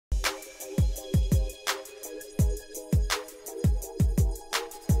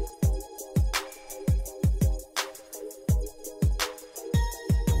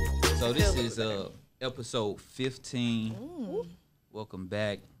So this is episode 15. Ooh. Welcome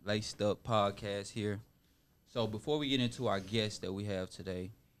back, Laced Up Podcast here. So before we get into our guest that we have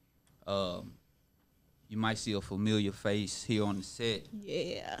today, you might see a familiar face here on the set.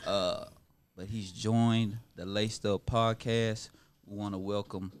 Yeah. But he's joined the Laced Up Podcast. We want to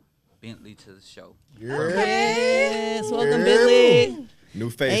welcome Bentley to the show. Yes, welcome, Bentley. New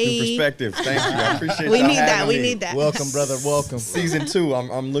face, new perspective. Thank you. I appreciate we y'all need that. having We me. need that. Welcome, brother. Welcome. Season 2.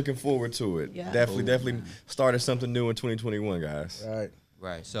 I'm looking forward to it. Yeah. Definitely started something new in 2021, guys.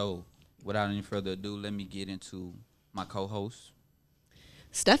 Right. So without any further ado, let me get into my co-host.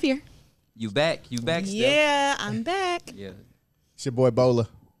 Steph here. You back, Steph? Yeah, I'm back. Yeah. It's your boy Bola.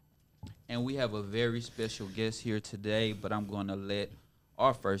 And we have a very special guest here today, but I'm going to let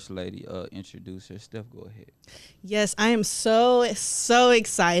our first lady introduce her. Steph, go ahead. Yes, I am so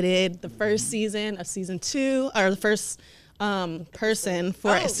excited. The first season of season 2, or the first person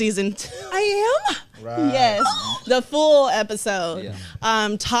for season 2. I am? Right. Yes, the full episode. Yeah.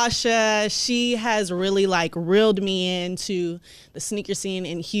 Tausha, she has really reeled me into the sneaker scene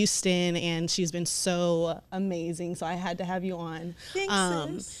in Houston, and she's been so amazing. So I had to have you on. Thanks,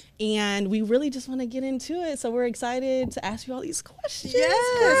 sis. And we really just want to get into it. So we're excited to ask you all these questions.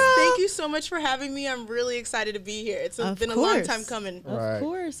 Yes, girl. thank you so much for having me. I'm really excited to be here. It's been a long time coming. Right.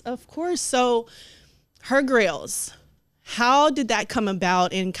 Of course. So HerGrails, how did that come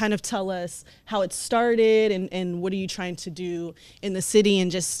about, and kind of tell us how it started and what are you trying to do in the city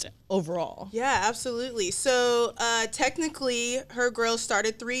and just overall? Yeah, absolutely. So technically, HerGrails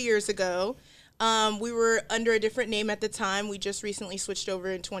started 3 years ago. We were under a different name at the time. We just recently switched over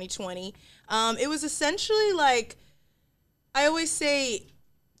in 2020. It was essentially I always say,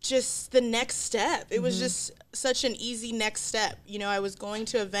 just the next step. It was just such an easy next step. You know, I was going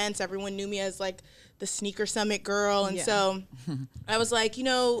to events. Everyone knew me as the Sneaker Summit girl. And so I was like,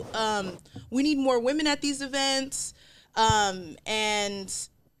 we need more women at these events. And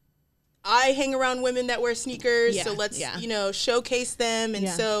I hang around women that wear sneakers. Yeah, so let's, yeah. Showcase them. And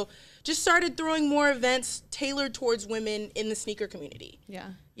so just started throwing more events tailored towards women in the sneaker community. Yeah.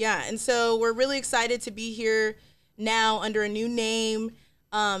 Yeah. And so we're really excited to be here now under a new name.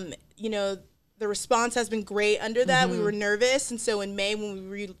 The response has been great under that. We were nervous. And so in May, when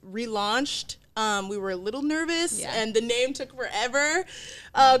we relaunched, we were a little nervous, and the name took forever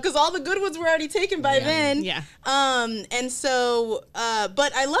because all the good ones were already taken by then. Yeah. And so,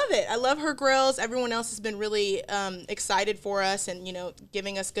 but I love it. I love HerGrails. Everyone else has been really excited for us and,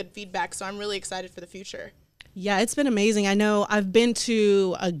 giving us good feedback. So I'm really excited for the future. Yeah, it's been amazing. I know I've been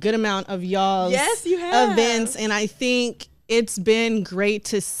to a good amount of y'all's Yes, you have. events, and I think it's been great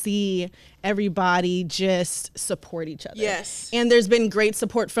to see everybody just support each other. Yes. And there's been great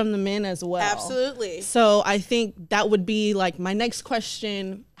support from the men as well. Absolutely. So I think that would be my next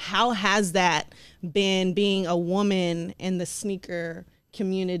question. How has that been, being a woman in the sneaker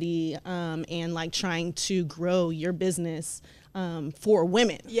community and trying to grow your business for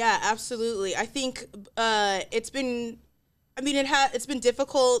women? Yeah, absolutely. I think it's been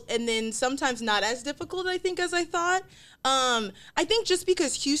difficult, and then sometimes not as difficult, I think, as I thought. I think just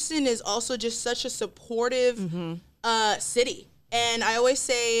because Houston is also just such a supportive city. And I always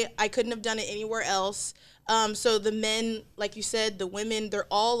say I couldn't have done it anywhere else. So the men, like you said, the women, they're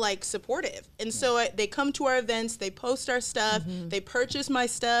all supportive. And so they come to our events, they post our stuff, they purchase my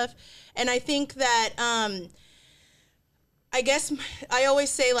stuff. And I think that, I guess I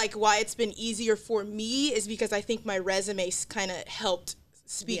always say why it's been easier for me is because I think my resume kind of helped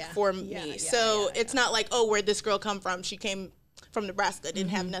speak for me. So it's not where'd this girl come from? She came from Nebraska,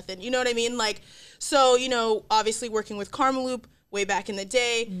 didn't have nothing. You know what I mean? So, obviously working with Karmaloop way back in the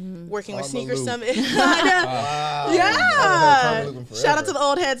day, working with Sneaker Summit. Wow. Yeah. Shout out to the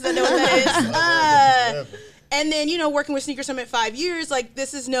old heads that know what that is. And then, working with Sneaker Summit 5 years,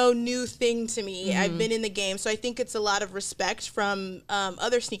 this is no new thing to me. I've been in the game. So I think it's a lot of respect from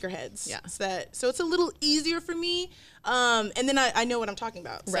other sneakerheads. Yeah. So it's a little easier for me. And then I know what I'm talking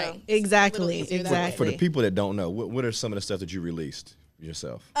about. Right. So Exactly. For the people that don't know, what are some of the stuff that you released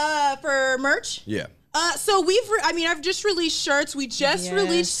yourself? For merch? Yeah. So I've just released shirts. We just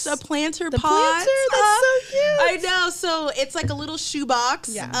released a planter pot. Planter, that's so cute. I know. So it's a little shoebox.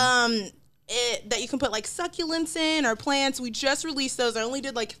 Yeah. That you can put succulents in or plants. We just released those. I only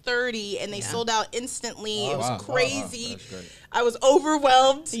did 30 and they sold out instantly. It was crazy. Wow. That's great. I was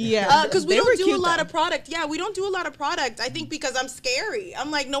overwhelmed. Yeah. Because we They were don't do a cute, lot though. of product. Yeah, we don't do a lot of product. I think because I'm scary.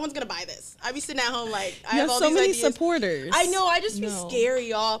 I'm no one's going to buy this. I be sitting at home I You have all so these many ideas. supporters. I know. I just be scary,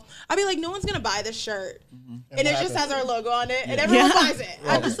 y'all. I be no one's going to buy this shirt. And it just has our logo on it. And everyone buys it.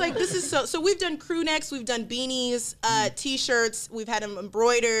 I'm just this is so. So we've done crew necks. We've done beanies, T-shirts. We've had them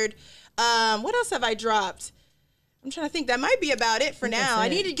embroidered. What else have I dropped? I'm trying to think. That might be about it for now. I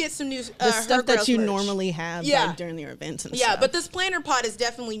need to get some new the stuff that you merch. normally have like, during your events and stuff. But this planner pod is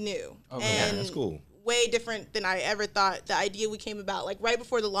definitely new. And that's cool. way different than I ever thought. The idea we came about like right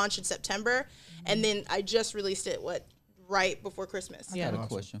before the launch in September, and then I just released it right before Christmas. I got a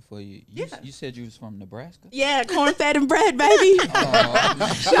question for you. You said you was from Nebraska? Yeah, corn-fed and bread, baby. Shout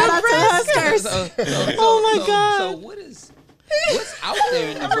out to Huskers. Oh my God. So what's out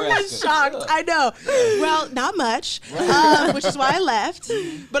there in Nebraska? Everyone's shocked. I know. Well, not much, which is why I left.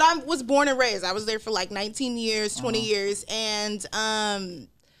 But I was born and raised. I was there for like 19 years, 20 years, and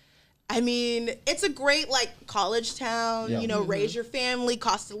I mean, it's a great like college town. You know, raise your family.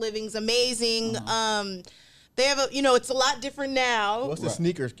 Cost of living's amazing. They have it's a lot different now. What's the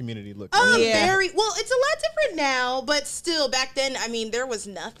sneakers community look like? Very well. It's a lot different now, but still, back then, I mean, there was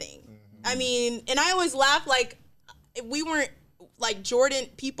nothing. I mean, and I always laugh like we weren't like Jordan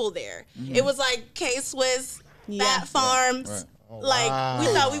people there. It was like K-Swiss, Fat Farms. Right. Oh, like we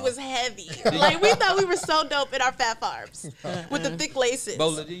thought we was heavy. Like we thought we were so dope in our Fat Farms with the thick laces.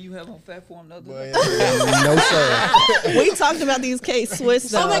 Bola, did you have on Fat Farm the other day? No, sir. We talked about these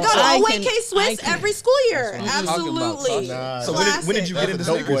K-Swiss. Oh my God! I'll wear K-Swiss every school year. Absolutely. So when did you get into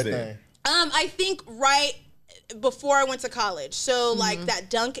sneakers then? I think right before I went to college. So like that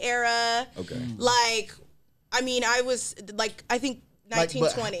dunk era. Okay. Like, I mean, I was like, I think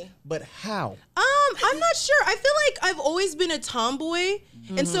 1920. But how? I'm not sure. I feel like I've always been a tomboy,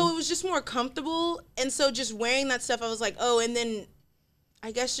 and so it was just more comfortable. And so just wearing that stuff, I was like, oh, and then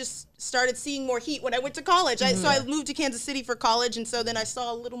I guess just started seeing more heat when I went to college. So I moved to Kansas City for college, and so then I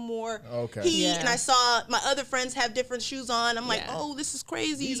saw a little more heat, and I saw my other friends have different shoes on. I'm like, oh, this is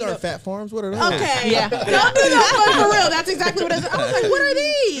crazy. These are Fat Farms? What are those? Okay. Don't do that for real. That's exactly what I was like, what are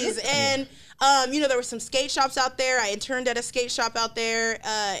these? And there were some skate shops out there. I interned at a skate shop out there,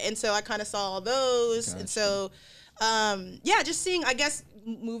 and so I kind of saw all those. Gotcha. And so, just seeing, I guess,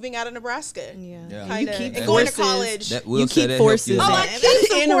 moving out of Nebraska, kind of, and going to college. You keep forces. I keep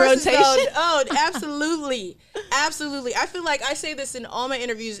some in forces rotation. Oh, absolutely, absolutely. I feel like I say this in all my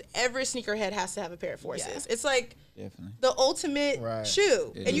interviews. Every sneakerhead has to have a pair of forces. It's like the ultimate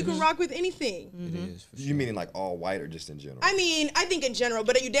shoe, and you can rock with anything. It is. For sure. You meaning like all white or just in general? I mean, I think in general,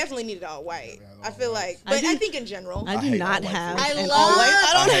 but you definitely need it all white. I feel like, but I think in general, I do not have. I don't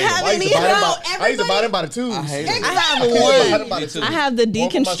have any. I used to buy them by the tubes. I have one. I have the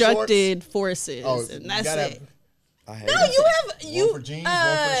deconstructed forces, and that's it. You one for jeans,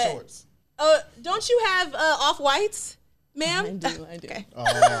 one for shorts. Don't you have off-whites? Ma'am? I do. Okay.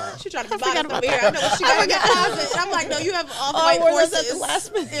 She tried to be modest over here. I know what she got in the closet. I'm like, no, you have off-white forces. At the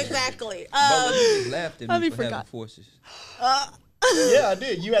last minute. Exactly. You laughed at me for having forces. Yeah, I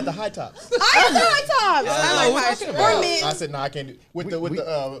did. You had the high tops. I had the high tops. I like high tops. I said, no, I can't do with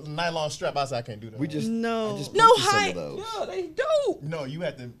the nylon strap. I said, I can't do that. We just no high. Yeah, they dope. No, you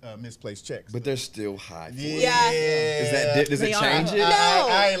had the misplaced checks. But they're still high. Yeah. Does it change it? No.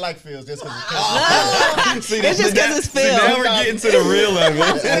 I ain't like Phil's just because it's just because it's Phil. Now we're getting to the real of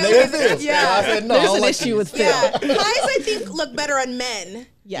it. And they were Phil's. Yeah. I said, no, there's an issue with Phil. Yeah. Highs, I think, look better on men.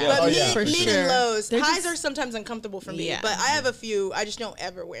 Yeah, but for mid sure. and lows. They're Highs are sometimes uncomfortable for me, but I have a few. I just don't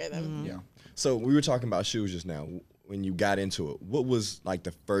ever wear them. Yeah. So we were talking about shoes just now. When you got into it, what was like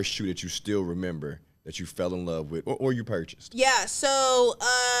the first shoe that you still remember that you fell in love with or you purchased? Yeah. So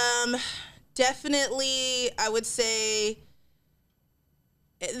definitely, I would say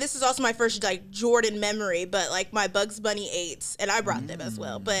this is also my first like Jordan memory, but like my Bugs Bunny 8s, and I brought them as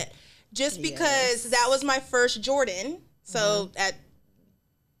well. But just because that was my first Jordan. So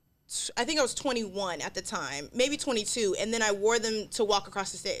I think I was 21 at the time, maybe 22, and then I wore them to walk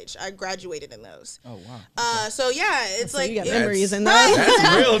across the stage. I graduated in those. Oh wow! So yeah, it's like you got memories in right. those.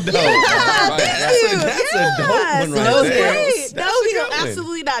 That's real dope. Thank you. That's a dope one right That was there. great. That's No a heels, good one.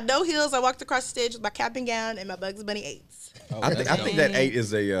 absolutely not. No heels. I walked across the stage with my cap and gown and my Bugs Bunny 8s. I think that 8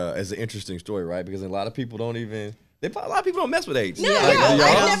 is an interesting story, right? Because a lot of people don't even. A lot of people don't mess with 8s. No,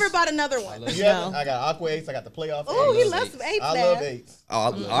 I never bought another one. Yeah, I got Aqua 8s. I got the playoff 8s. Oh, he loves some 8s. I love 8s.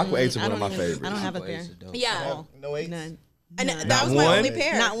 Aqua 8s are one of my favorites. I don't have a pair. Yeah. No 8s? None. And None. that was Not my one? only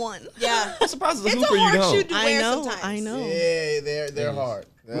pair. Not one. Yeah. I'm surprised as a It's hooper a you hard shoe don't. to wear sometimes. I know. Yeah, they're hard.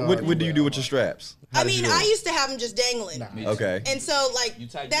 What do you do with your straps? I mean, I used to have them just dangling. Okay. And so, like, You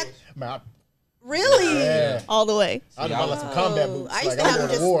tight that. yours? Really? Yeah. All the way. I just bought like some combat boots. I used like to I'm have going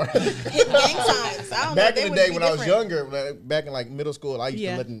to just war. hit gang signs. I don't Back know. in the day when I was younger, back in like middle school, I used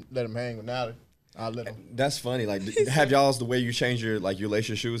to let them hang. But now I let them. That's funny. Like, have y'all's the way you change your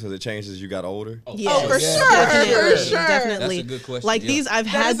lacier shoes? Has it changed as you got older? Oh, for sure. For sure. Definitely. That's a good question. Like these, I've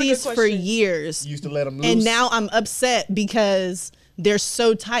had is a good these for question. years. You used to let them loose. And now I'm upset because they're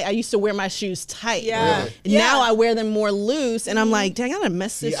so tight. I used to wear my shoes tight. Yeah. Really? Now I wear them more loose, and I'm like, dang, I gotta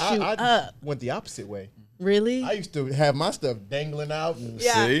mess this shoe up. Went the opposite way. Really? I used to have my stuff dangling out. And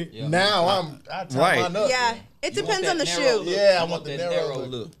See? Yeah. Now I tie mine up. Yeah, it depends on the shoe. Yeah, I want the narrow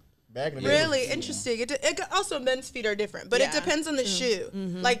look. Back in the Really day. interesting. It also men's feet are different, but it depends on the shoe.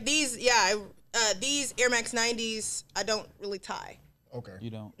 Like these, these Air Max 90s, I don't really tie. Okay. You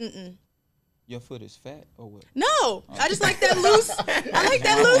don't. Your foot is fat or what? No, I just like that loose. I like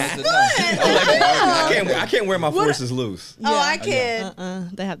that loose foot. I can't wear my forces loose. Oh, I can.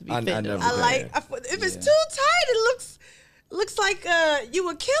 They have to be fit. I never I can. like if it's too tight, it looks like you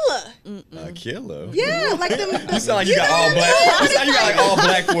a killer. A killer? Yeah, like them. You sound like you got all black. You sound like you got like all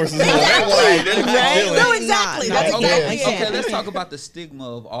black forces on. They're white. They're not Right? killing. No, exactly. Nah, That's nah, exactly yeah. it. Okay, let's talk about the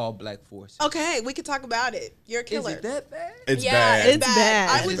stigma of all black forces. Okay, we can talk about it. You're a Is killer. it that bad? It's Yeah, bad. it's It's bad. bad.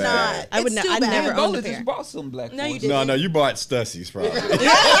 I would It's not. bad. I would It's not- too I bad. never owned a Both pair. just bought some black No, you forces. didn't. No, you bought Stussies probably. I was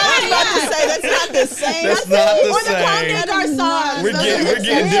about to say that's not the same. That's not the Or the same. Conde Garçons. We're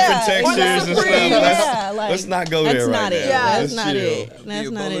getting Yeah. different Or the textures and stuff. Supreme, yeah, Let's not go that's there right not now. it. Yeah. That's not chill. it. That's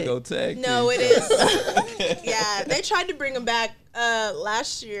not it. Go tag No, team. it is. Yeah, they tried to bring them back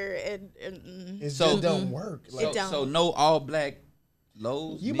last year, and It So- just don't work. Like, It don't. So no all black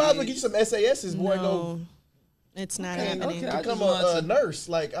lows. you might as well get you some SASs, boy. Go No, it's not happening. okay. I become just wanted a to- nurse.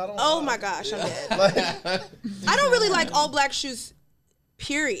 Like I don't. oh my gosh, I'm dead. Like, I don't really like all black shoes.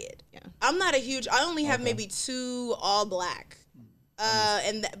 Period. Yeah. I'm not a huge. I only have maybe 2 all black.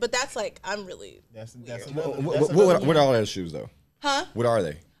 But that's like I'm really. that's What, another, what are all those shoes though? Huh? What are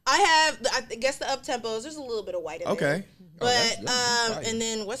they? I have. I guess the up tempos. There's a little bit of white in there. Okay. But that's and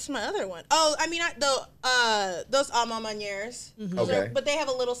then what's my other one? Oh, I mean those Alma Manières. Okay. But they have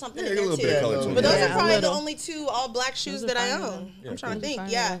a little something in a there little too. bit of color to them. But those Yeah, are probably a the little. only 2 all black shoes Those are that I fine, own. though. I'm trying to Those are think. fine,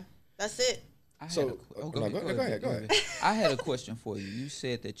 Yeah, yeah. that's it. I had So, go ahead. I had a question for you. You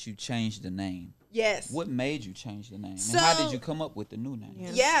said that you changed the name. Yes. What made you change the name? So- and how did you come up with the new name?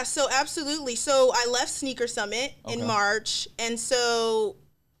 Yeah, so absolutely. So I left Sneaker Summit in Okay. March, and so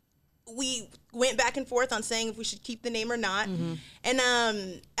we went back and forth on saying if we should keep the name or not. And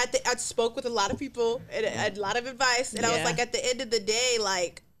I spoke with a lot of people and had a lot of advice, and I was Yeah. like, at the end of the day,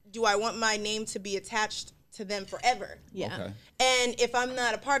 like, do I want my name to be attached to them forever? Yeah. Okay. And if I'm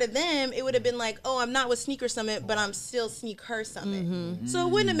not a part of them, it would have been like, oh, I'm not with Sneaker Summit, but I'm still Sneak Her Summit. So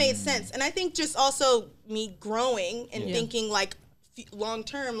it wouldn't have made sense. And I think just also me growing and thinking like long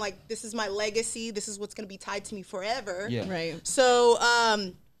term, like this is my legacy. This is what's going to be tied to me forever. Yeah. Right. So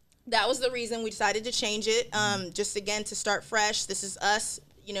that was the reason we decided to change it. Just again to start fresh. This is us.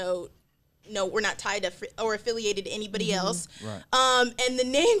 No, we're not tied to or affiliated to anybody else. Right. And the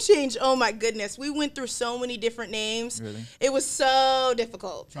name change, oh my goodness. We went through so many different names. Really? It was so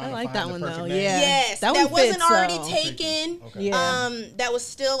difficult. I like that one though. Yeah. Yes, that one wasn't fits, already though. taken. Yeah. That was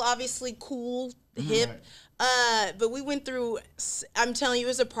still obviously cool, hip. But we went through, I'm telling you, it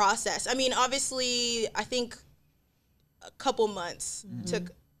was a process. I mean, obviously, I think a couple months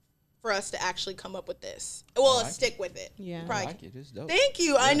took for us to actually come up with this. Well, like stick with it. Yeah. I Probably. like it. It's dope. Thank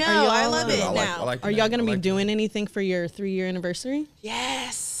you. I know. y'all, I love it I now. like the Are name. y'all gonna I be like doing anything for your 3-year anniversary?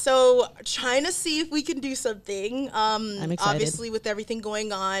 Yes. So trying to see if we can do something. I'm excited. Obviously, with everything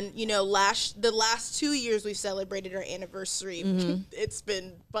going on, the last 2 years we've celebrated our anniversary. It's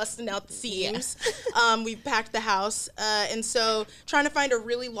been busting out the seams. We've packed the house, and so trying to find a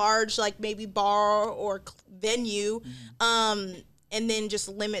really large, like maybe bar or venue, and then just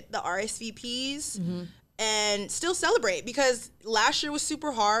limit the RSVPs. And still celebrate because last year was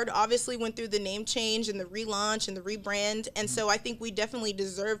super hard. Obviously went through the name change and the relaunch and the rebrand. And so I think we definitely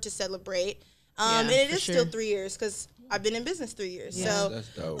deserve to celebrate. And it for is sure. still 3 years because I've been in business 3 years. Yeah. So That's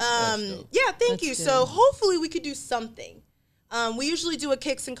dope. That's dope. yeah, thank That's you. good. So hopefully we could do something. We usually do a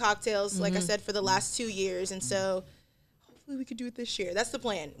kicks and cocktails, like I said, for the last 2 years. And so hopefully we could do it this year. That's the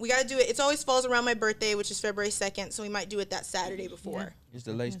plan. We got to do it. It always falls around my birthday, which is February 2nd. So we might do it that Saturday before. Is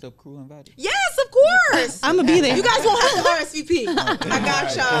the laced up crew invited? Yes, of course. I'm gonna be there. You guys won't have to RSVP. I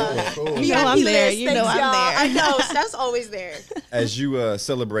got y'all. Cool. You know I'm there. list. You know Thanks, I'm y'all. there. I know. Steph's always there. As you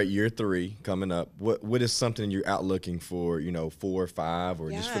celebrate year 3 coming up, what is something you're out looking for? 4 or 5,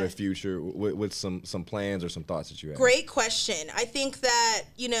 or just for Yeah. the future? What's some plans or some thoughts that you have? Great question. I think that,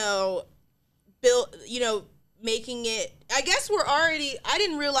 making it, I guess I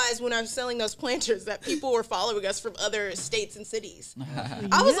didn't realize when I was selling those planters that people were following us from other states and cities.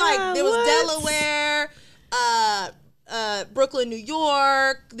 I was like, there was what? Delaware, Brooklyn, New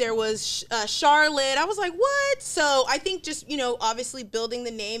York, there was Charlotte. I was like, what? So I think just, obviously building the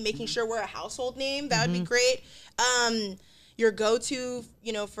name, making sure we're a household name, that would be great. your go-to,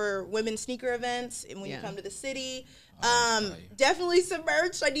 for women's sneaker events and when you come to the city. Definitely some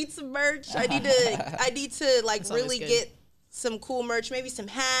merch. I need some merch. I need to like really get some cool merch, maybe some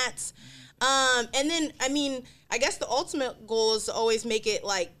hats. And then, I guess the ultimate goal is to always make it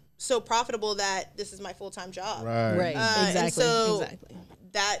like so profitable that this is my full-time job. Right. Exactly. And so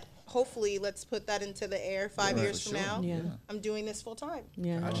that hopefully, let's put that into the air 5 years from now. Yeah. I'm doing this full time.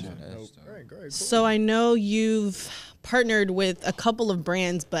 Yeah. Gotcha. Great, cool. So I know you've partnered with a couple of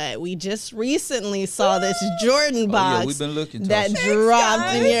brands, but we just recently saw this Jordan box we've been looking that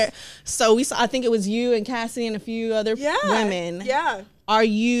dropped in here. So we saw, I think it was you and Cassie and a few other women. Yeah. Are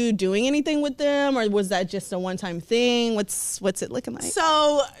you doing anything with them, or was that just a one-time thing? What's it looking like?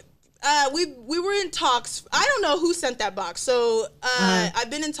 So we were in talks. I don't know who sent that box. So I've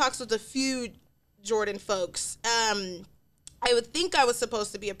been in talks with a few Jordan folks. I would think I was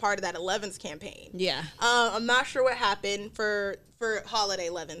supposed to be a part of that 11s campaign. Yeah. I'm not sure what happened for holiday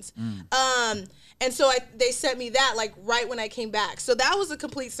 11s. And so they sent me that like right when I came back. So that was a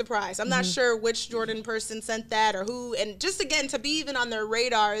complete surprise. I'm not sure which Jordan person sent that or who. And just again, to be even on their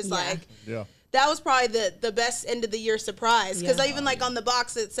radar is that was probably the best end of the year surprise. Because I even like on the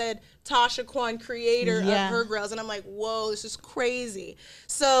box it said Tausha Quan, creator of HerGrails. And I'm like, whoa, this is crazy.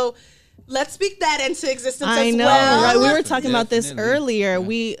 So let's speak that into existence as well. Right? We were talking about this earlier.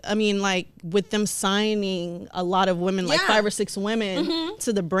 Like with them signing a lot of women, like 5 or 6 women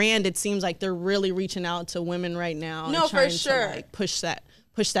to the brand, it seems like they're really reaching out to women right now. No, and trying for sure. To, like, push that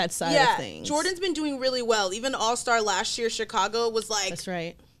side of things. Jordan's been doing really well. Even All-Star last year, Chicago was like, that's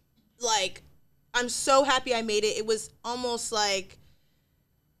right. Like, I'm so happy I made it. It was almost like,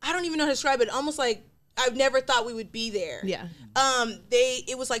 I don't even know how to describe it. Almost like I've never thought we would be there. Yeah.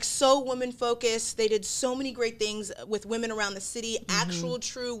 It was like so women focused. They did so many great things with women around the city, actual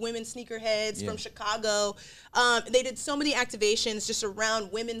true women sneakerheads from Chicago. They did so many activations just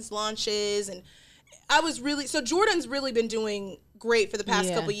around women's launches. And so Jordan's really been doing great for the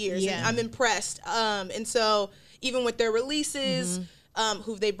past couple years. And I'm impressed. And so even with their releases,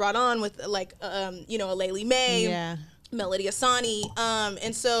 who they brought on with like, Alayli May, Melody Asani.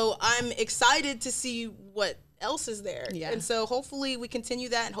 And so I'm excited to see what else is there. Yeah. And so hopefully we continue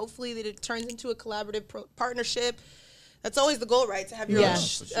that, and hopefully that it turns into a collaborative partnership. That's always the goal, right? To have your own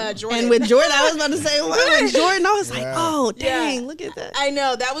Jordan. And with Jordan, I was about to say, with Jordan, I was like, oh, dang, look at that. I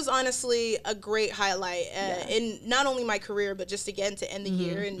know. That was honestly a great highlight in not only my career, but just again to end the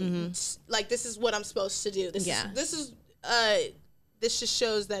year. And like, this is what I'm supposed to do. This just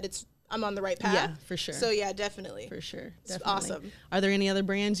shows that I'm on the right path. Yeah, for sure. So yeah, definitely. For sure. It's awesome. Are there any other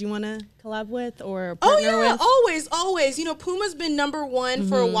brands you want to collab with or partner with? Always. Puma's been number one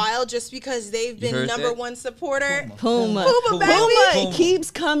for a while just because they've been number one supporter. Puma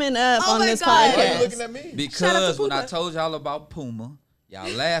keeps coming up on this podcast. Why are you looking at me? Because when I told y'all about Puma, y'all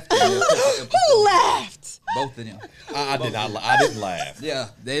laughed. Who laughed? Both of them. I didn't laugh. Yeah,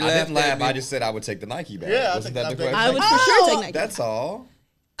 they laughed. I didn't laugh. I just said I would take the Nike bag. Yeah, wasn't that the question? I would for sure take Nike. That's all.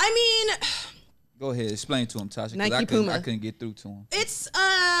 I mean, go ahead, explain to him, Tasha. Nike Puma. I couldn't get through to him. It's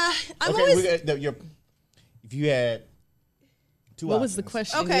if you had two what options, was the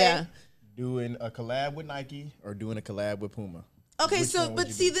question? Okay. Yeah. Doing a collab with Nike or doing a collab with Puma. Okay,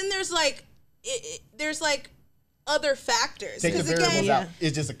 then there's like there's like other factors. Take the variables out.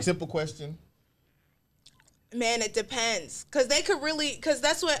 It's just a simple question. Man, it depends. Because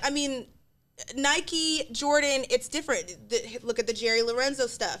that's what, Nike, Jordan, it's different. Look at the Jerry Lorenzo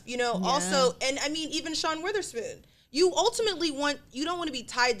stuff, also, and even Sean Witherspoon. You ultimately you don't want to be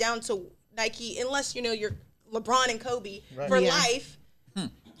tied down to Nike unless, you're LeBron and Kobe for life.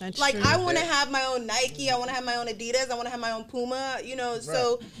 That's like, true. I want to have my own Nike. I want to have my own Adidas. I want to have my own Puma,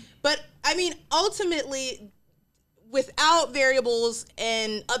 so, but ultimately, without variables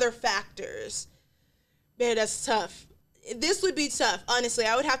and other factors, man, that's tough. This would be tough. Honestly,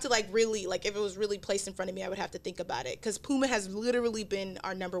 I would have to really, if it was really placed in front of me, I would have to think about it. Because Puma has literally been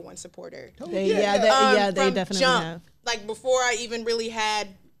our number one supporter. They definitely have. Like, before I even really had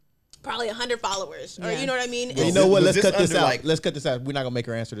probably 100 followers. Or, you know what I mean? Well, you know what? Let's cut this out. Let's cut this out. We're not going to make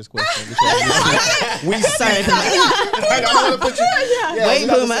her answer this question. We started. Wait,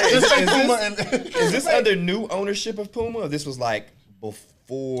 Puma. Is this under new ownership of Puma? Or this was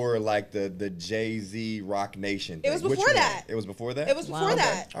before the Jay-Z Rock Nation thing? It was before that. It was before that? It was before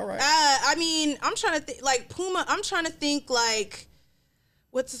that. Okay. All right. I'm trying to think, Puma, I'm trying to think,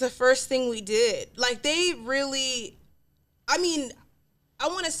 what's the first thing we did? They really, I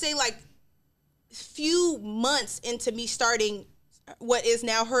want to say, few months into me starting what is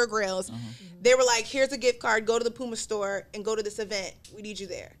now HerGrails. They were like, here's a gift card, go to the Puma store and go to this event. We need you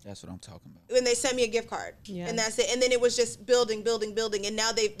there. That's what I'm talking about. And they sent me a gift card. Yeah. And that's it. And then it was just building. And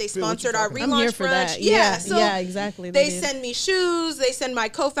now they sponsored our relaunch I'm here for brunch. that. Yeah. So yeah, exactly. They send me shoes. They send my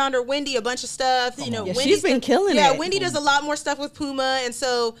co-founder, Wendy, a bunch of stuff. You know, Yeah, Wendy's she's been killing it. Yeah, Wendy does a lot more stuff with Puma. And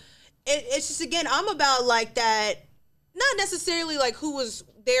so it's just, again, I'm about like that, not necessarily like who was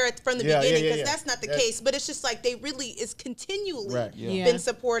there from the beginning, because that's not the case, but it's just like they really is continually been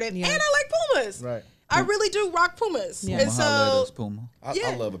supportive. And I like Pumas. Right. I really do rock Pumas. Yeah. And so Puma.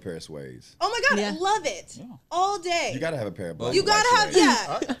 I love a pair of suedes. oh my God, I love it. All day. You gotta have a pair of black. You gotta have,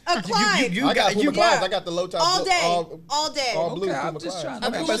 suede. a Clyde. I got Puma Clydes. I got the low top. all day. All day. All blue Okay, I'm Puma just Clydes. trying to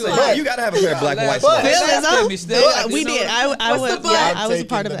I'm make just sure. like- You gotta have a pair of black and white But- suede. We did. I was. the but? Yeah, I'm I was a taking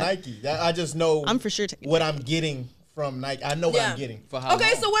part of the that. Nike. I just know. I'm for sure taking what I'm getting from Nike. I know what Yeah. I'm getting. For how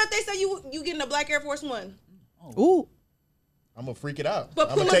Okay, long? so what if they say you getting a black Air Force One? Ooh. I'm gonna freak it out. But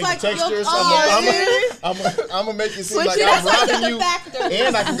I'm gonna Puma's take like, the textures. oh, I'm gonna make it seem Switch like it I'm up, like rocking the you, factor.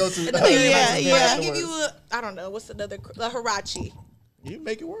 and I can go to. Yeah. I'll give you a, I don't know, what's another, a Hirachi. You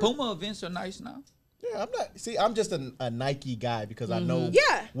make it work. Puma events are nice now. Yeah, I'm not. See, I'm just a Nike guy because I know.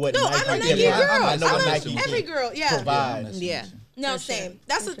 Yeah. What No, Nike I'm a can Nike provide. girl. I know I'm what a Nike every can girl, yeah. provide. Yeah. No, For same.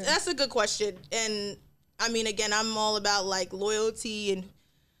 sure. That's a good question. And I mean, again, I'm all about like loyalty, and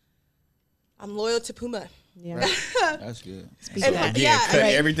I'm loyal to Puma. Yeah. That's good. And, that. yeah, Cut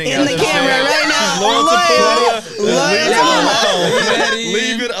right. everything In out the there. camera right now.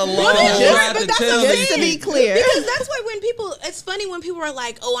 Leave it alone. But that's what I'm Just to be clear. Because that's why when people, it's funny when people are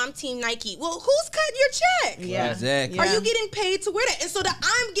like, "Oh, I'm Team Nike." Well, who's cutting your check? Yeah. Exactly. Are you getting paid to wear that? And so that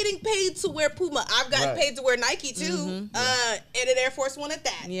I'm getting paid to wear Puma. I've gotten Right. paid to wear Nike too, and an Air Force One at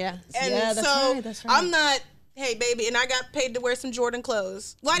that. Yeah. And Yeah, that's so right, that's right. I'm not. Hey, baby, and I got paid to wear some Jordan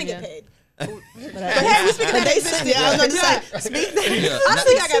clothes. Well, I didn't get Yeah. paid. But Hey, we speaking of they that. yeah, I was going to say, speak that. Yeah, I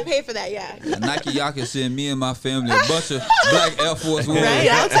think I got paid for that. Yeah. Nike, y'all can send me and my family a bunch of black Air Force Ones. Right,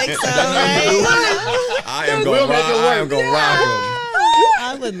 I'll take some, right? I am gonna rock. I am gonna rock them.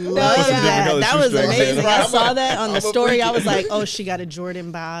 I would love Put some different that. color That was shoestrings in. amazing. I saw that on the I'm a story. freak. I was like, oh, she got a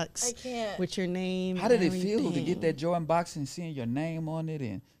Jordan box. I can't. With your name. How did it and feel to everything. get that Jordan box and seeing your name on it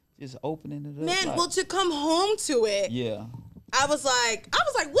and just opening it up? Man, like- well, to come home to it, yeah. I was like,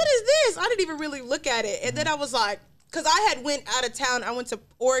 what is this? I didn't even really look at it. And then I was like, because I had went out of town. I went to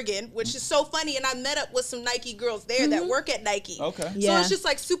Oregon, which is so funny. And I met up with some Nike girls there that work at Nike. Okay. So Yeah. it's just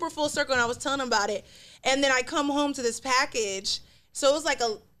like super full circle. And I was telling them about it. And then I come home to this package. So it was like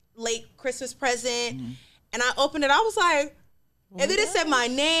a late Christmas present. And I opened it. I was like, and then it said my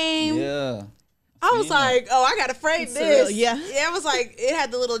name. Yeah. I was like, oh, I gotta frame Surreal, this. yeah. It was like, it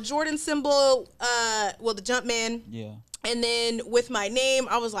had the little Jordan symbol, the Jumpman. Yeah. And then with my name,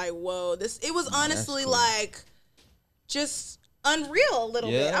 I was like, whoa, it was honestly cool. like just unreal a little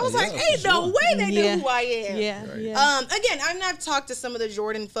bit. Yeah, I was like, yeah, ain't for no sure. way they Yeah. knew who I am. Yeah. Again, I've talked to some of the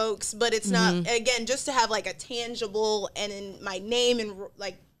Jordan folks, but it's not, again, just to have like a tangible and in my name and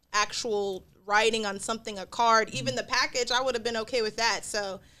like actual writing on something, a card, even the package, I would have been okay with that.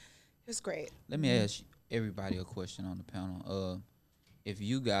 So it was great. Let me ask everybody a question on the panel. If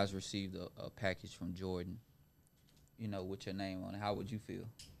you guys received a package from Jordan, you know, with your name on it, how would you feel?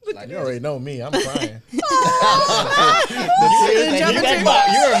 Like, You already know me. I'm crying.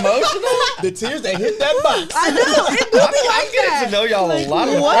 You're emotional. The tears that hit that box. I know, it do be like that. To know y'all a lot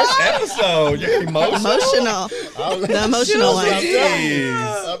of the first episode. You're emotional. Emotional. The emotional one.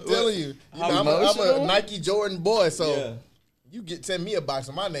 I'm telling you. I'm a emotional? Nike Jordan boy, so Yeah. you send me a box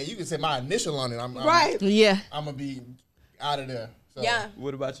of my name. You can say my initial on it. Right. Yeah. I'm gonna be out of there. So. Yeah.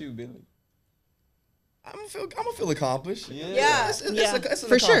 What about you, Billy? I'm gonna feel accomplished. Yeah. It's an For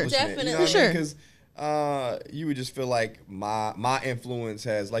sure. accomplishment, Definitely. You know For sure. Because you would just feel like my influence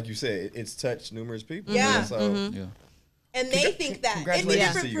has, like you said, it's touched numerous people. Yeah. So Yeah. And they think that. It'd be Congratulations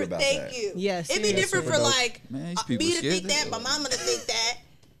different to you for about thank that. you. Yes, It'd be yes, different super for dope. like Man, these people me to scared think to that, do my it. mama to think that.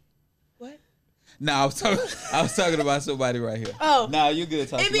 What? No, I was talking about somebody right here. Oh. No, you're good.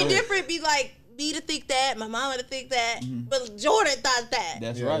 Tasha. It'd be Go ahead. different, be like me to think that, my mama to think that, but Jordan thought that.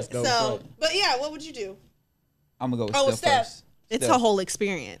 That's Yeah, right. that's dope. So, but yeah, what would you do? I'm gonna go with Oh, Steph Steph. first. It's Steph. a whole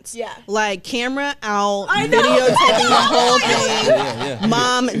experience. Yeah. Like camera out, I know. videotaping the whole thing. Yeah.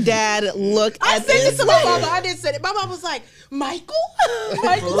 Mom, dad, look I at said this. this to my mama. I didn't say it. My mom was like, Michael?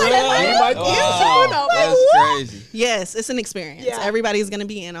 Michael? Like, Michael? Wow, Like, that's what? crazy. Yes, it's an experience. Yeah. Everybody's gonna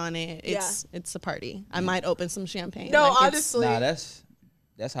be in on it. It's a party. I might open some champagne. No, Like, it's- honestly. Nah,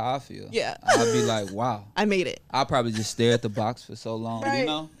 that's how I feel. Yeah. I'll be like, wow. I made it. I'll probably just stare at the box for so long. Right. You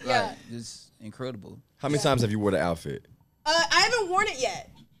know? Yeah. Like, it's incredible. how many times have you wore the outfit? I haven't worn it yet.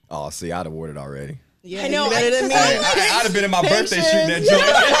 Oh, see, I'd have worn it already. Yeah, I know. you better than me. I'd have been in my birthday shooting that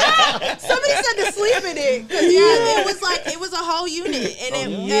joint. Somebody said to sleep in it. 'Cause, yeah, it was a whole unit, and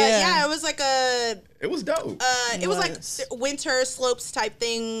it was like a. It was dope. It was like winter slopes type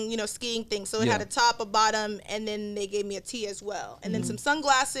thing, skiing thing. So it had a top, a bottom, and then they gave me a tee as well, and then some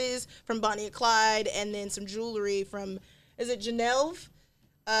sunglasses from Bonnie and Clyde, and then some jewelry from, is it Janelle?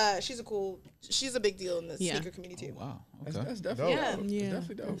 She's a big deal in the sneaker community too. Oh, wow. Okay. That's definitely Yeah. dope. Yeah, That's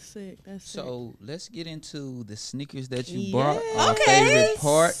definitely dope. that's sick. That's sick. So let's get into the sneakers that you brought. Yes. Our favorite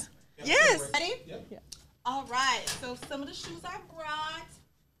part. Yes. Ready? Yeah. All right. So some of the shoes I brought.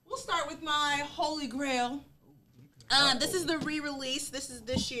 We'll start with my Holy Grail. This is the re-release. This is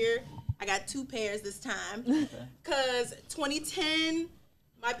this year. I got 2 pairs this time. Because 2010,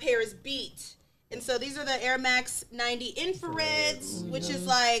 my pair is beat. And so these are the Air Max 90 infrareds, which is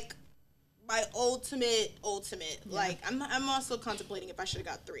like my ultimate. Like I'm also contemplating if I should have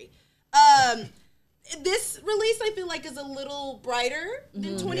got 3. This release I feel like is a little brighter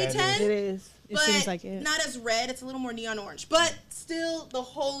than 2010. It is. It but seems like it. not as red. It's a little more neon orange. But still the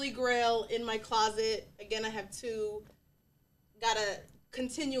Holy Grail in my closet. Again, I have 2. Gotta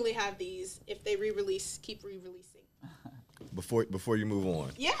continually have these. If they re-release, keep re-releasing. Before you move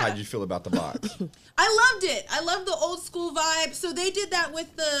on, Yeah. how did you feel about the box? I loved it. I love the old school vibe. So they did that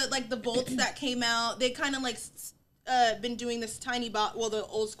with the bolts that came out. They kind of been doing this tiny box, the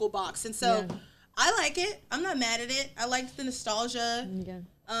old school box. And so I like it. I'm not mad at it. I liked the nostalgia. Yeah.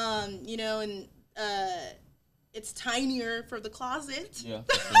 And it's tinier for the closet. Yeah.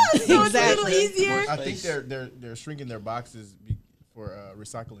 So it's a little easier. I think they're shrinking their boxes for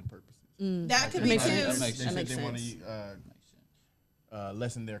recycling purposes. That could be too. That makes They sense. said they want to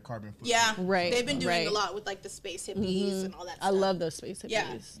lessen their carbon footprint. Yeah, Right, They've been doing right. a lot with like the space hippies and all that stuff. I love those space hippies.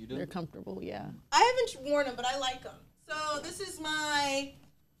 Yeah. You do? They're comfortable. Yeah. I haven't worn them, but I like them. So this is my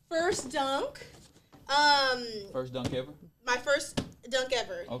first dunk. First dunk ever? My first dunk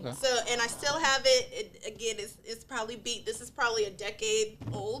ever. Okay. So, and I still have it. Again, it's probably beat. This is probably a decade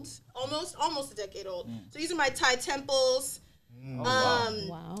old, almost a decade old. So these are my Thai temples.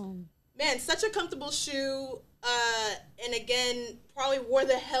 Wow. Man, such a comfortable shoe. And again, probably wore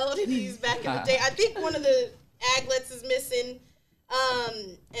the hell out of these back in the day. I think one of the aglets is missing.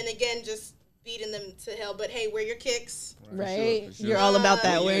 And again, just beating them to hell. But hey, wear your kicks. Right. for sure. You're all about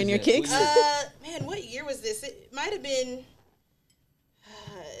that, What wearing year your is that? kicks. What Man, what year was this? It might have been,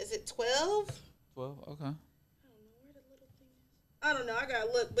 is it 12? 12? Okay. I don't know. I gotta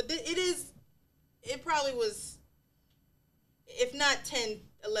look. But it probably was, if not 10,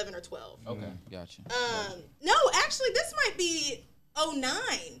 11 or 12. Okay, gotcha. No, actually, this might be 09.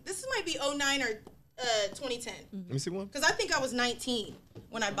 This might be 09 or 2010. Let me see one. Because I think I was 19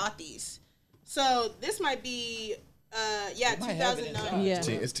 when I bought these. So this might be, It might have it 2009.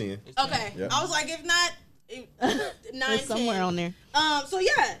 inside. Yeah. It's 10. Okay. Yeah. I was like, if not, 9, It's somewhere 10. on there. So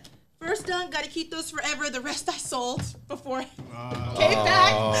yeah, first dunk, got to keep those forever. The rest I sold before I came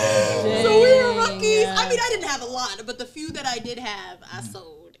back. So we were rookies. Yeah. I mean, I didn't have a lot, but the few that I did have, I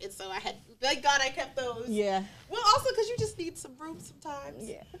sold. And so I had, thank God I kept those. Yeah. Well, also because you just need some room sometimes.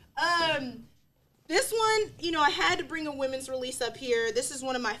 Yeah. This one, I had to bring a women's release up here. This is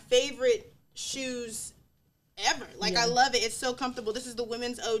one of my favorite shoes ever. Like, I love it. It's so comfortable. This is the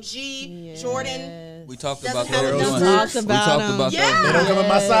women's OG Jordan. We talked Doesn't about have those. a once. number. Talked about we talked them. about Yeah. They don't those. come in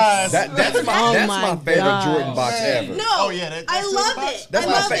my size. That's Oh my my favorite God. Jordan box ever. No. Oh, yeah, that's I still love the box? it. That's I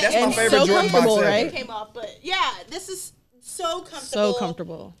my love fa- it. that's my And favorite so Jordan box comfortable, ever. right? Came off, but yeah, this is so comfortable. So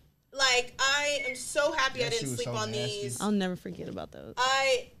comfortable. Like, I am so happy I That didn't shoe is sleep so on nasty. these. I'll never forget about those.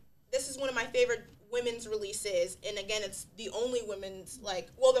 This is one of my favorite women's releases, and again, it's the only women's,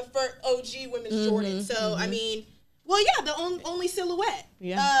 the first OG women's Jordan. So I mean, the only silhouette.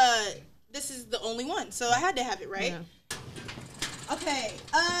 Yeah. This is the only one, so I had to have it, right? Yeah. Okay.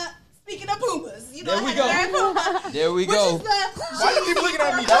 Speaking of Pumas, There I we had go. to wear Puma. There we Which go. is the Why you keep looking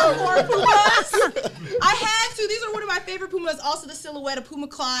at me? Pumas. I had to. These are one of my favorite Pumas. Also, the silhouette of Puma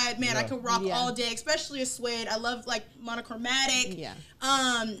Clyde. Man, I could rock all day, especially a suede. I love monochromatic. Yeah.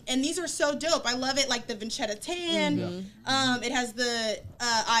 And these are so dope. I love it, like the Vincetta tan. It has the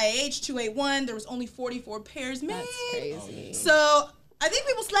IAH 281. There was only 44 pairs made. That's crazy. So I think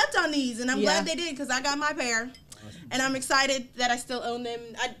people slept on these, and I'm Yeah. glad they did because I got my pair. And I'm excited that I still own them.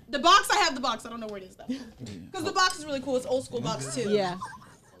 I have the box. I don't know where it is, though. Because the box is really cool. It's old school box, too. Yeah.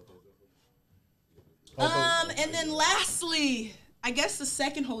 And then lastly, I guess the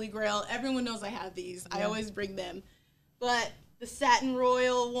second Holy Grail. Everyone knows I have these. I always bring them. But the Satin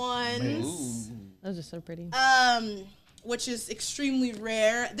Royal ones, Those are so pretty. which is extremely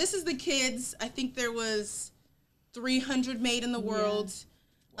rare. This is the kids. I think there was 300 made in the world.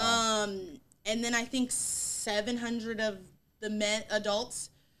 and then I think 700 of the men adults.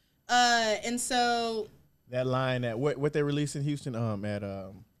 And so that line at what they released in Houston at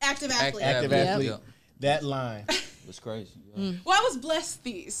Active Athlete. Active Yep. Athlete. Yep. That line. It's crazy. Yeah. Well, I was blessed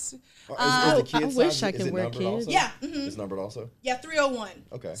these. Is the kid I wish size, I is could it wear numbered kids. also? Yeah. It's numbered also? Yeah, 301.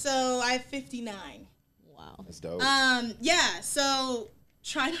 Okay. So I have 59. Wow. That's dope. Yeah, so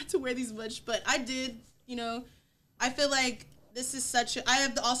try not to wear these much, but I did, I feel like this is I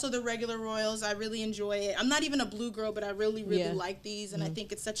have also the regular Royals. I really enjoy it. I'm not even a blue girl, but I really, really like these, and I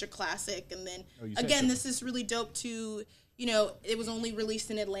think it's such a classic. And then, again, this is really dope to, it was only released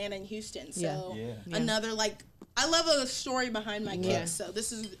in Atlanta and Houston. So another, I love a story behind my kicks. So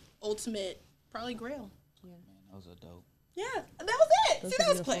this is ultimate, probably Grail. Man, those are dope. Yeah, that was it. See, that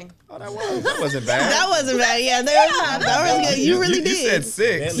was quick. Oh, that wasn't bad. That wasn't bad. Yeah, that was good. You really did. You said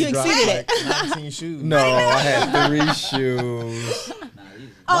 6. Bentley You dropped exceeded like 19 shoes. No, I had 3 shoes.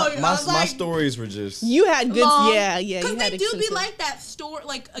 Oh, My stories were just. You had good. long. Yeah. You Because had they do be extensive. like that story.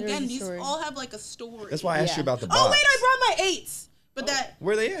 Like, again, a these story. all have like a story. That's why I asked you about the box. Oh, wait, I brought my 8s. But that.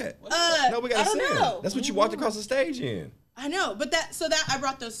 Where they at? No, we I gotta don't see know. them. That's what you walked across the stage in. I know, but I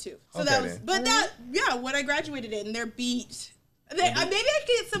brought those too. So Okay, that was, then. but that, yeah, what I graduated in, they're beat. Maybe I could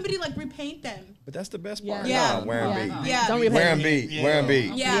get somebody like repaint them. But that's the best part. Yeah. Nah, wearing Yeah. beat. Yeah. Don't Yeah, Wearing repaint. beat. Wearing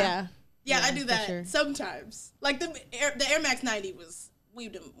beat. yeah, Yeah. I do that sure. sometimes. Like the Air Max 90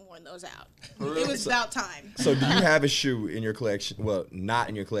 we've worn those out. It was about time. So do you have a shoe in your collection? Well, not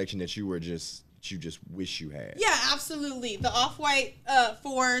in your collection that you just wish you had. Yeah, absolutely. The Off-White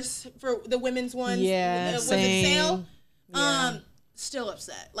 4s for the women's ones. Yeah, was it same. sale? Yeah. Still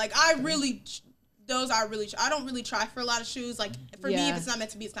upset. Like I don't really try for a lot of shoes. Like for me, if it's not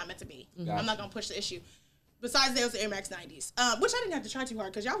meant to be, it's not meant to be. I'm not gonna push the issue. Besides, there was the Air Max 90s, which I didn't have to try too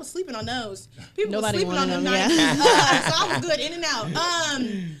hard because y'all was sleeping on those. People Nobody were sleeping on wanted them them, 90s, yeah. so I was good in and out.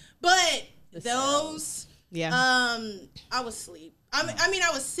 But those, Yeah. I was asleep. I mean, I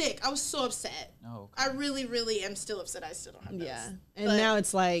was sick. I was so upset. Oh, I really, really am still upset. I still don't have those. Yeah. And But- now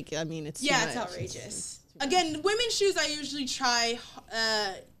it's like, I mean, it's too Yeah, it's much. outrageous. Again, women's shoes I usually try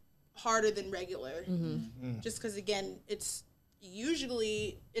harder than regular, just because again, it's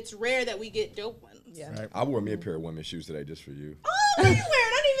rare that we get dope ones. Yeah. Right. I wore me a pair of women's shoes today just for you. Oh, what are you wearing?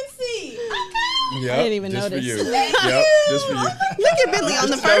 I didn't even see. Okay. Yeah, didn't even just notice. for you. Thank Yep, you. just for you. Look at Bentley on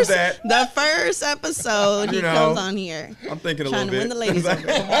the Just know that. first episode. He You know. comes on here. I'm thinking a Trying little to bit. win the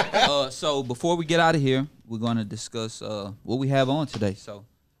ladies. So before we get out of here, we're going to discuss what we have on today. So,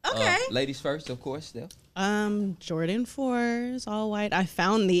 Okay. ladies first, of course, Steph. Jordan 4s, all white. I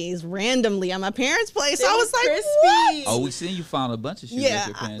found these randomly at my parents' place. They I was was like, crispy. what? Oh, we seen you found a bunch of shoes. Yeah, at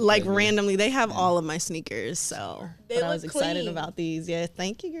your parents' like place, yeah. randomly. They have all of my sneakers, so They but I was look excited clean. about these. Yeah,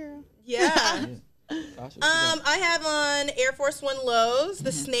 thank you, girl. Yeah. Tasha, what you got? I have on Air Force One lows,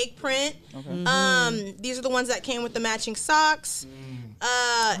 the snake print. Okay. These are the ones that came with the matching socks.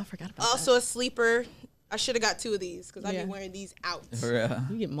 I forgot about Also a sleeper. I should have got 2 of these because I've Yeah. been wearing these out. Yeah. that.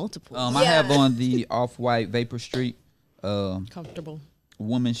 You get multiple. I have on the Off-White Vapor Street Comfortable.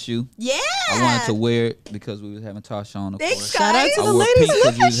 woman's shoe. Yeah. I wanted to wear it because we was having Tasha on, of Thanks, course. Shout out guys. to I the wore ladies. pink 'cause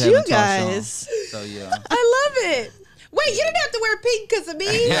Look we was at you having Tasha on. guys. So yeah. I love it. Wait, you didn't have to wear pink because of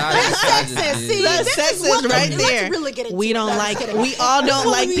me. Yeah, I That's just sexist. did. See, That's this is sexist what right let's there. really get into We it. don't No, I'm like. just kidding. We all That's don't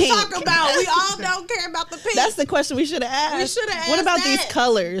what like we pink. talk about. We all don't care about the pink. That's the question we should have asked. We shoulda asked What about that. these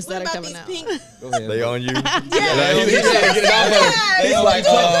colors What that are about coming these out? pink? Go ahead. They on you? Yeah. He's trying to get it off of him. He's like,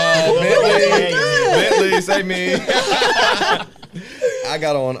 Bentley, say me. I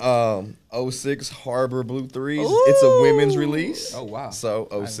got on 06 Harbor Blue 3s. It's a women's release. Oh, wow. So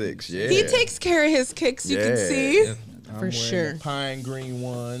 06, yeah. He takes care of his kicks, you can Yeah. see. Yeah. I'm For wearing sure. the pine green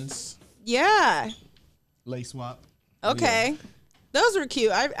ones. Yeah. Lace swap. Okay. Those were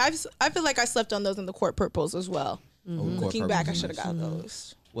cute. I feel like I slept on those in the court purples as well. Looking back, I should have got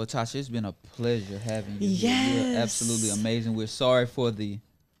those. Well, Tasha, it's been a pleasure having you. Yes. You're absolutely amazing. We're sorry for the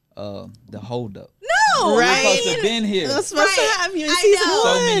holdup. No, Right. I Supposed to mean, have been here. I was supposed to have you in I season know.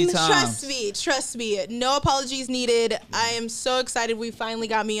 So many one. times. Trust me. No apologies needed. I am so excited we finally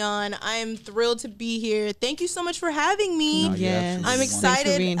got me on. I am thrilled to be here. Thank you so much for having me. No, you're Yes. absolutely I'm Thanks for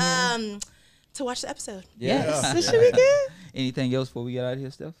excited being here. to watch the episode. Yes, this should be good. Anything else before we get out of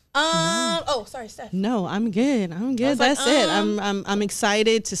here, Steph? Oh, sorry, Steph. No, I'm good. I'm good. was like, That's it. I'm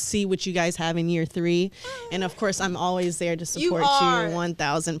excited to see what you guys have in year 3, and of course, I'm always there to support you are.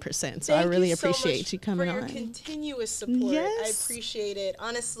 1,000%. So I Thank really you so appreciate much you coming for your on. continuous support. Yes. I appreciate it.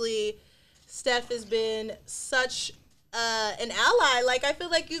 Honestly, Steph has been such an ally. Like, I feel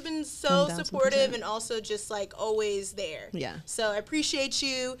like you've been so 1000%. supportive and also just like always there. Yeah. So I appreciate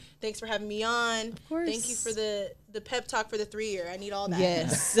you. Thanks for having me on. Of course. Thank you for the pep talk for the 3-year. I need all that.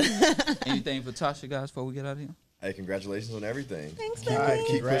 Yes. Anything for Tausha, guys, before we get out of here? Hey, congratulations on everything. Thanks, Keep, baby. keep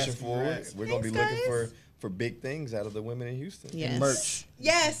Congrats, pushing forward. congrats. We're gonna be Thanks, looking guys. for big things out of the women in Houston. Yes. Merch.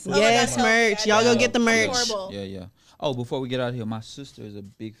 Yes. Oh my Yes, God, merch. I Y'all know. go get the I'm merch. horrible. Yeah. Oh, before we get out of here, my sister is a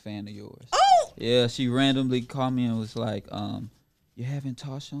big fan of yours. Oh. Yeah, she randomly called me and was like, "You having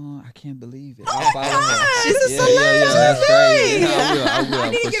Tausha on? I can't believe it." I'll follow her. She's a Yeah, that's crazy. celebrity. I will. I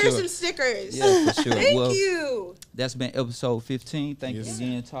need to for get sure. her some stickers. Yeah, for sure. Thank Well, you. that's been episode 15. Thank Yes. you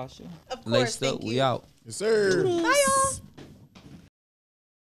again, Tausha. Of course, Laced thank up. you. We out. Yes, sir. Bye, y'all.